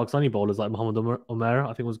Pakistani bowlers like Muhammad Umar,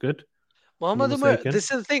 I think was good. Muhammad Umar, this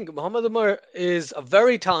is the thing. Muhammad Umar is a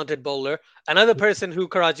very talented bowler. Another person who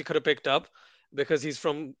Karachi could have picked up because he's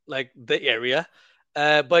from like the area.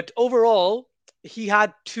 But overall, he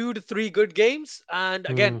had 2 to 3 good games, and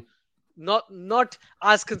again, not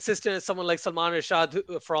as consistent as someone like Salman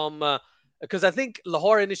Rashad from because I think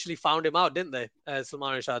Lahore initially found him out, didn't they,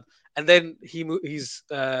 Salman Rashad, and then he's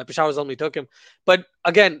Peshawar Zalmi took him. But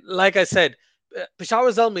again, like I said, Peshawar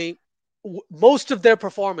Zalmi, most of their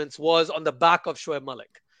performance was on the back of Shoaib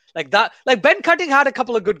Malik. Like that, like Ben Cutting had a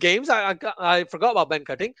couple of good games. I forgot about Ben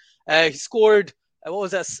Cutting. He scored what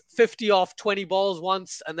was that, 50 off 20 balls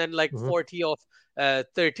once, and then like 40 off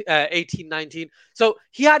 18, 19. So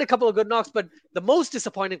he had a couple of good knocks, but the most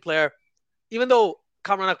disappointing player, even though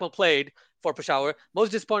Kamran Akmal played for Peshawar,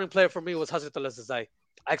 most disappointing player for me was Hazratullah Zazai.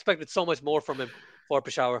 I expected so much more from him for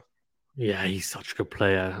Peshawar. Yeah, he's such a good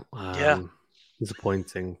player.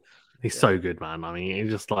 Disappointing. He's so good, man. I mean,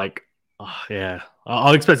 he's just like, I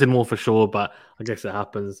expected more for sure, but I guess it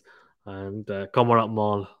happens. And Kamran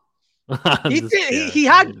Akmal. He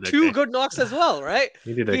had 2 good knocks as well, right?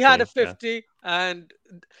 He had a 50, and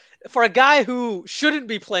for a guy who shouldn't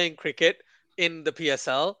be playing cricket in the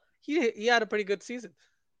PSL, he had a pretty good season.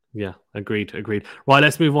 Yeah, agreed. Right,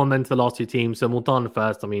 let's move on then to the last 2 teams. So Multan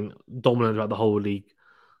first, I mean, dominant throughout the whole league.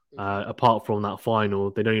 Apart from that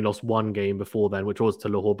final, they'd only lost 1 game before then, which was to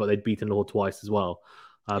Lahore, but they'd beaten Lahore twice as well.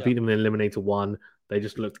 Beat them in the Eliminator 1. They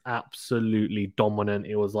just looked absolutely dominant.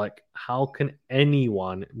 It was like, how can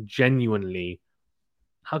anyone genuinely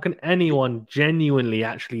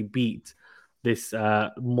actually beat this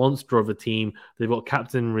monster of a team. They've got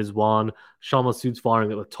Captain Rizwan, Sharma Sood's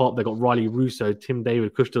firing at the top. They've got Riley Russo, Tim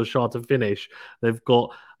David, Kushtil Shah to finish. They've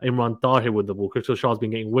got Imran Tahir with the ball. Kushtil Shah's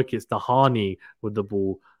been getting wickets. Dahani with the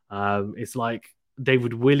ball. It's like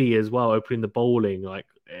David Willey as well, opening the bowling. Like,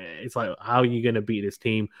 it's like, how are you going to beat this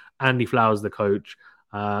team? Andy Flowers, the coach.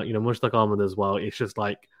 Mushtaq Ahmed as well. It's just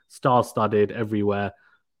like star-studded everywhere.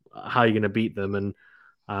 How are you going to beat them? And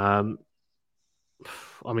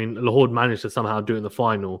Lahore managed to somehow do it in the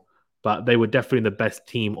final, but they were definitely the best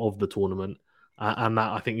team of the tournament. And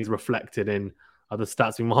that, I think, is reflected in the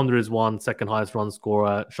stats. Mohammad Rizwan, second highest run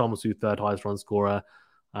scorer. Shah Masood, third highest run scorer.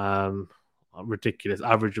 Ridiculous.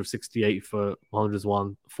 Average of 68 for Mohammad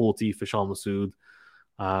Rizwan, 40 for Shah Masood.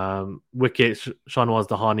 Wickets, Shahnawaz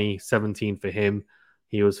Dahani, 17 for him.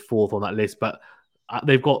 He was fourth on that list. But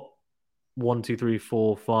they've got 1, 2, 3,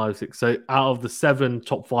 4, 5, 6. So out of the 7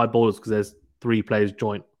 top 5 bowlers, because there's 3 players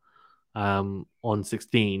joint on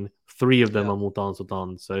 16, 3 of them are Multan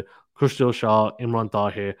Sultan. So Kushtil Shah, Imran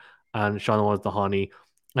Tahir, and Shahnawaz Dahani.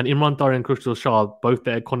 And Imran Tahir and Kushtil Shah, both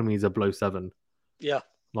their economies are below 7. Yeah.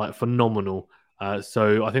 Like, phenomenal.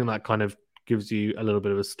 So I think that kind of gives you a little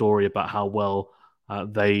bit of a story about how well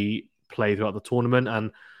they play throughout the tournament.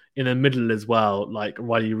 And in the middle as well, like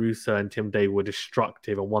Riley Russo and Tim Day were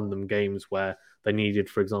destructive and won them games where they needed,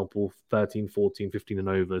 for example, 13, 14, 15 and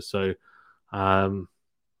over. So,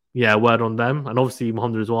 word on them. And obviously,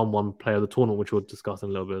 Mohammad Rizwan won player of the tournament, which we'll discuss in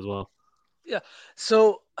a little bit as well. Yeah.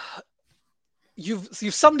 So you've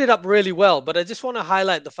summed it up really well, but I just want to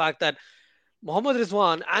highlight the fact that Mohammad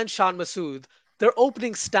Rizwan and Shan Masood, their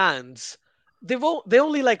opening stands, they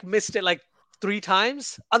only like missed it like 3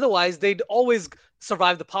 times. Otherwise, they'd always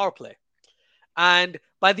survive the power play. And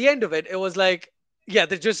by the end of it, it was like, yeah,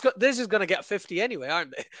 they're just gonna get 50 anyway,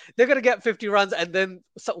 aren't they? They're gonna get 50 runs, and then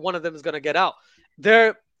one of them is gonna get out.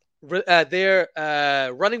 They're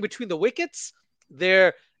running between the wickets.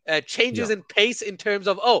 Their changes in pace in terms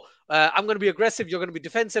of I'm going to be aggressive, you're going to be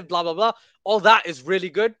defensive, blah blah blah. All that is really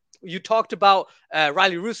good. You talked about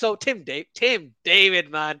Riley Russo, Tim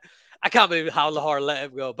David, man. I can't believe how Lahore let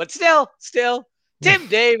him go. But still, Tim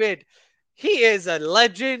David, he is a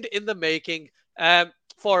legend in the making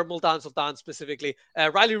for Multan Sultan specifically.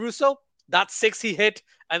 Riley Russo, that 6 he hit,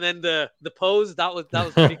 and then the pose, that was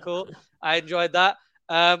pretty cool. I enjoyed that.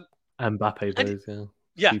 Mbappe pose,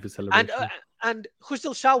 yeah. And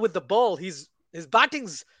Khushal Shah with the ball, his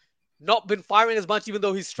batting's not been firing as much, even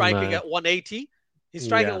though he's striking at 180. He's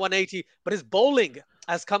striking at 180, but his bowling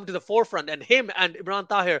has come to the forefront. And him and Imran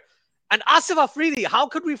Tahir and Asif Afridi. How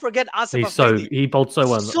could we forget Asif Afridi? He bowled so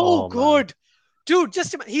well. So good, man. Dude.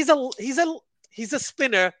 He's a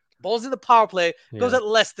spinner. Balls in the power play, goes at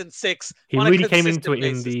less than 6. He really came into it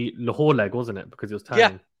in the Lahore leg, wasn't it? Because he was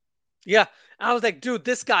turning. Yeah. And I was like, dude,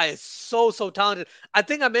 this guy is so talented. I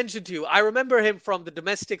think I mentioned to you, I remember him from the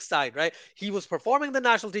domestic side, right? He was performing in the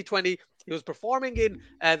National T20. He was performing in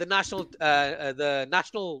the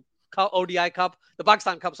National ODI Cup, the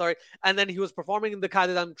Pakistan Cup, sorry. And then he was performing in the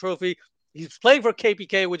Qadir Trophy. He's playing for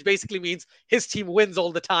KPK, which basically means his team wins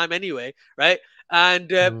all the time anyway, right? And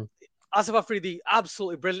Asif Afridi,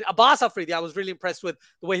 absolutely brilliant. Abbas Afridi, I was really impressed with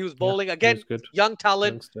the way he was bowling. Again, young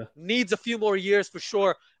talent, needs a few more years for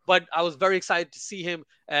sure. But I was very excited to see him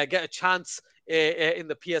get a chance in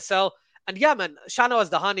the PSL. And yeah, man, Shahnawaz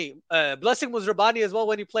Dahani, Blessing Muzrabani as well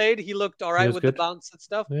when he played. He looked all right with the bounce and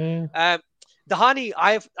stuff. Yeah. Dahani,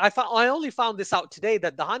 I only found this out today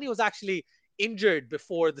that Dahani was actually injured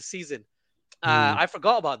before the season. I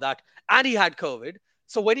forgot about that. And he had COVID.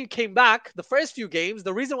 So when he came back, the first few games,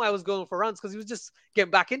 the reason why I was going for runs because he was just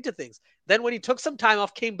getting back into things. Then when he took some time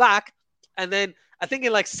off, came back, and then I think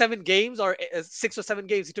in like 7 games or 6 or 7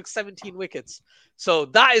 games, he took 17 wickets. So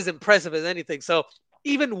that is impressive as anything. So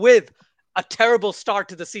even with a terrible start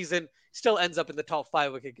to the season, still ends up in the top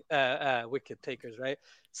 5 wicket takers, right?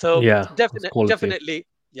 So definitely,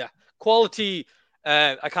 quality.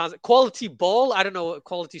 I can't say quality ball. I don't know.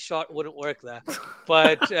 Quality shot wouldn't work there,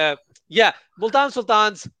 but Multan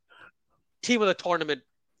Sultan's team of the tournament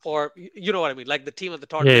for you know what I mean, like the team of the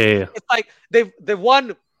tournament. Yeah. It's like they've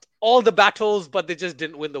won all the battles, but they just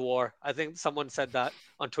didn't win the war. I think someone said that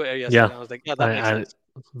on Twitter yesterday. Yeah. I was like, yeah, that makes sense.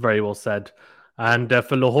 Very well said. And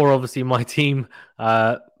for Lahore, obviously, my team,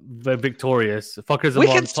 they're victorious. We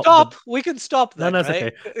can stop. We can stop that. No, that's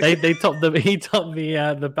right? okay. They topped he topped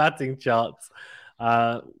the batting charts.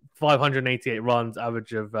 588 runs,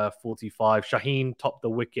 average of 45. Shaheen topped the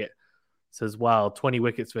wickets as well. 20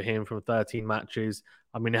 wickets for him from 13 matches.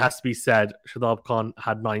 I mean, it has to be said, Shadab Khan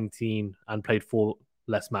had 19 and played 4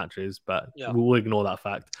 less matches, but we'll ignore that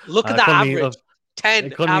fact. Look at that average. 10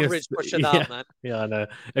 Economy average is for Shadab, man. I know.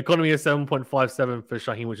 Economy is 7.57 for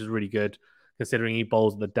Shaheen, which is really good considering he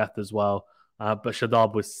bowls the death as well. But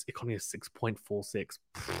Shadab was economy is 6.46.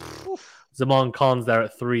 Zaman Khan's there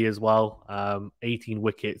at 3 as well. 18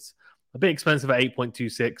 wickets. A bit expensive at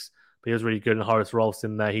 8.26, but he was really good. And Horace Rolf's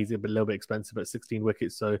in there. He's a little bit expensive at 16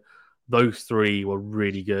 wickets. So those three were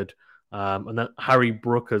really good. And then Harry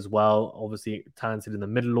Brook as well, obviously talented in the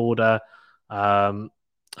middle order.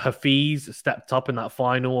 Hafiz stepped up in that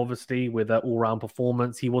final, obviously, with an all-round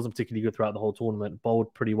performance. He wasn't particularly good throughout the whole tournament,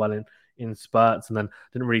 bowled pretty well in spurts, and then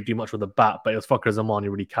didn't really do much with the bat, but it was Fakhar Zaman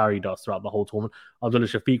who really carried us throughout the whole tournament. Abdullah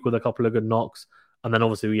Shafiq with a couple of good knocks, and then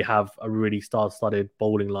obviously we have a really star-studded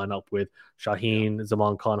bowling lineup with Shaheen,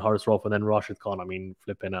 Zaman Khan, Haris Rolf, and then Rashid Khan. I mean,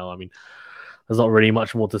 flipping out. I mean, there's not really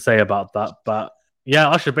much more to say about that, but yeah,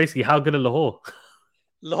 Usher, basically, how good are Lahore?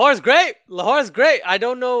 Lahore's great. Lahore's great. I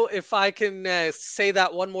don't know if I can say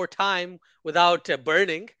that one more time without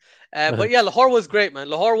burning. But yeah, Lahore was great, man.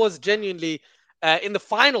 Lahore was genuinely in the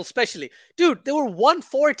final, especially. Dude, they were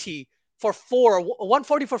 140 for 4,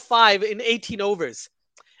 140 for 5 in 18 overs.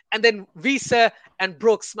 And then Visa and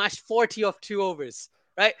Brooks smashed 40 off 2 overs,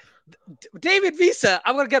 right? David Visa,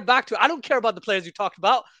 I'm going to get back to it. I don't care about the players you talked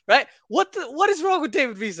about, right? What is wrong with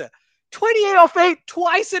David Visa? 28 off 8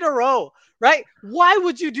 twice in a row, right? Why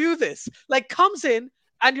would you do this? Like, comes in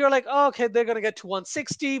and you're like, oh, okay, they're going to get to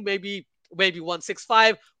 160, maybe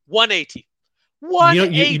 165, 180.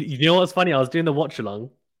 You know what's funny? I was doing the watch along,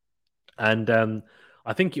 and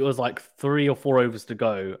I think it was like 3 or 4 overs to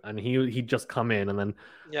go, and he'd just come in, and then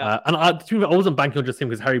I wasn't banking on just him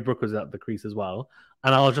because Harry Brook was at the crease as well,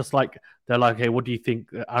 and I was just like, they're like, hey, what do you think?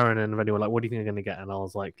 Aaron and Venue were like, what do you think they're going to get? And I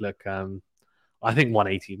was like, look, I think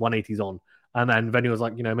 180's on. And then Venue was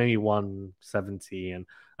like, maybe 170. And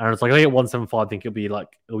Aaron was like, I get 175. I think it'll be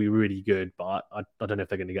really good, but I don't know if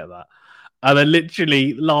they're going to get that. And then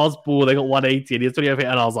literally last ball, they got 180 and he was 28 off 8.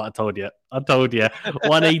 And I was like, I told you,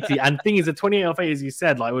 180. And thing is, the 28 off 8, as you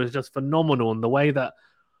said, like, it was just phenomenal. And the way that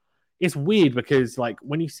it's weird because, like,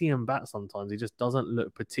 when you see him bat sometimes, he just doesn't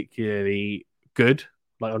look particularly good.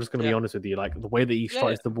 Like, I'm just going to be honest with you. Like, the way that he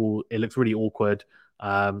strikes the ball, it looks really awkward.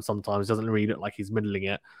 Sometimes doesn't really look like he's middling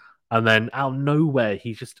it. And then out of nowhere,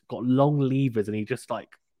 he's just got long levers and he just like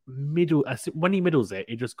when he middles it,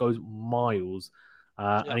 it just goes miles.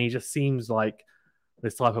 And he just seems like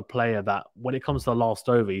this type of player that when it comes to the last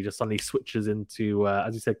over, he just suddenly switches into,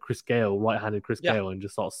 as you said, Chris Gale, right-handed Chris Gale, and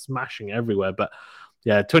just starts smashing everywhere. But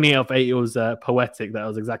yeah, 28 off 8, it was poetic. That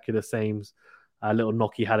was exactly the same little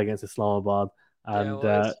knock he had against Islamabad.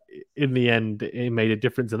 And in the end, it made a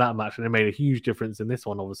difference in that match, and it made a huge difference in this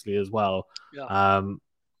one, obviously, as well.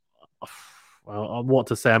 Well, what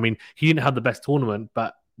to say? I mean, he didn't have the best tournament,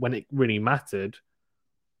 but when it really mattered,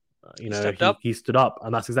 he stood up,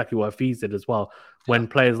 and that's exactly what Hafiz did as well. When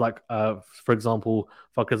players like, for example,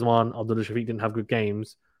 Fakhar Zaman, Abdullah Shafiq didn't have good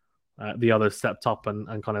games, the others stepped up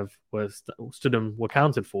and kind of stood and were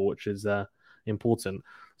counted for, which is important.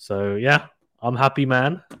 So yeah, I'm happy,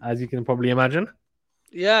 man, as you can probably imagine.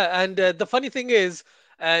 Yeah, and the funny thing is,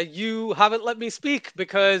 you haven't let me speak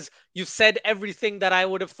because you've said everything that I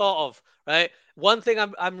would have thought of, right? One thing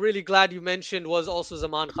I'm really glad you mentioned was also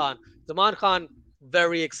Zaman Khan. Zaman Khan,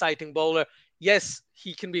 very exciting bowler. Yes,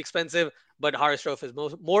 he can be expensive, but Haris Rauf is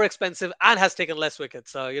more expensive and has taken less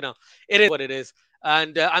wickets. So, it is what it is.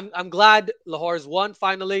 And I'm glad Lahore's won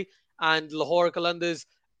finally. And Lahore Qalandars,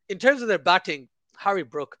 in terms of their batting, Harry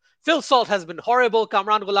Brook, Phil Salt has been horrible.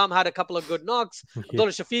 Kamran Ghulam had a couple of good knocks.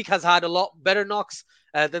 Abdullah Shafiq has had a lot better knocks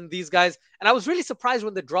than these guys. And I was really surprised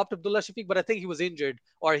when they dropped Abdullah Shafiq, but I think he was injured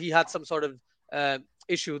or he had some sort of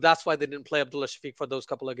issue. That's why they didn't play Abdullah Shafiq for those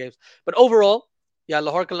couple of games. But overall, yeah,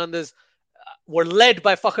 Lahore Qalandars were led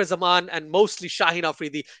by Fakhar Zaman and mostly Shaheen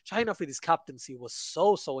Afridi. Shaheen Afridi's captaincy was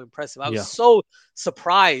so impressive. I was so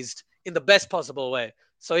surprised in the best possible way.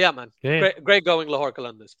 So yeah, man, great going Lahore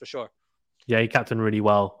Qalandars for sure. Yeah, he captained really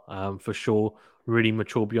well, for sure. Really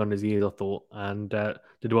mature beyond his years, I thought, and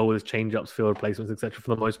did well with his change-ups, field replacements, etc.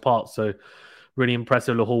 for the most part. So really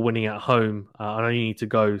impressive. Lahore winning at home. I know you need to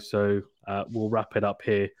go, so we'll wrap it up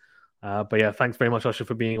here. But yeah, thanks very much, Usher,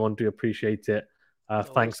 for being on. Do appreciate it.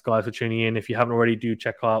 Thanks, guys, for tuning in. If you haven't already, do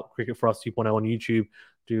check out Cricket for Us 2.0 on YouTube.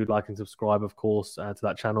 Do like and subscribe, of course, to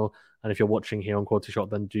that channel. And if you're watching here on Quality Shot,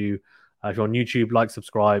 then do, if you're on YouTube, like,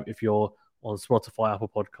 subscribe. If you're on Spotify, Apple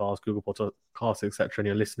Podcasts, Google Podcasts, etc., and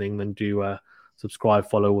you're listening, then do subscribe,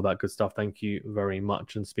 follow, all that good stuff. Thank you very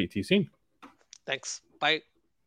much, and speak to you soon. Thanks. Bye.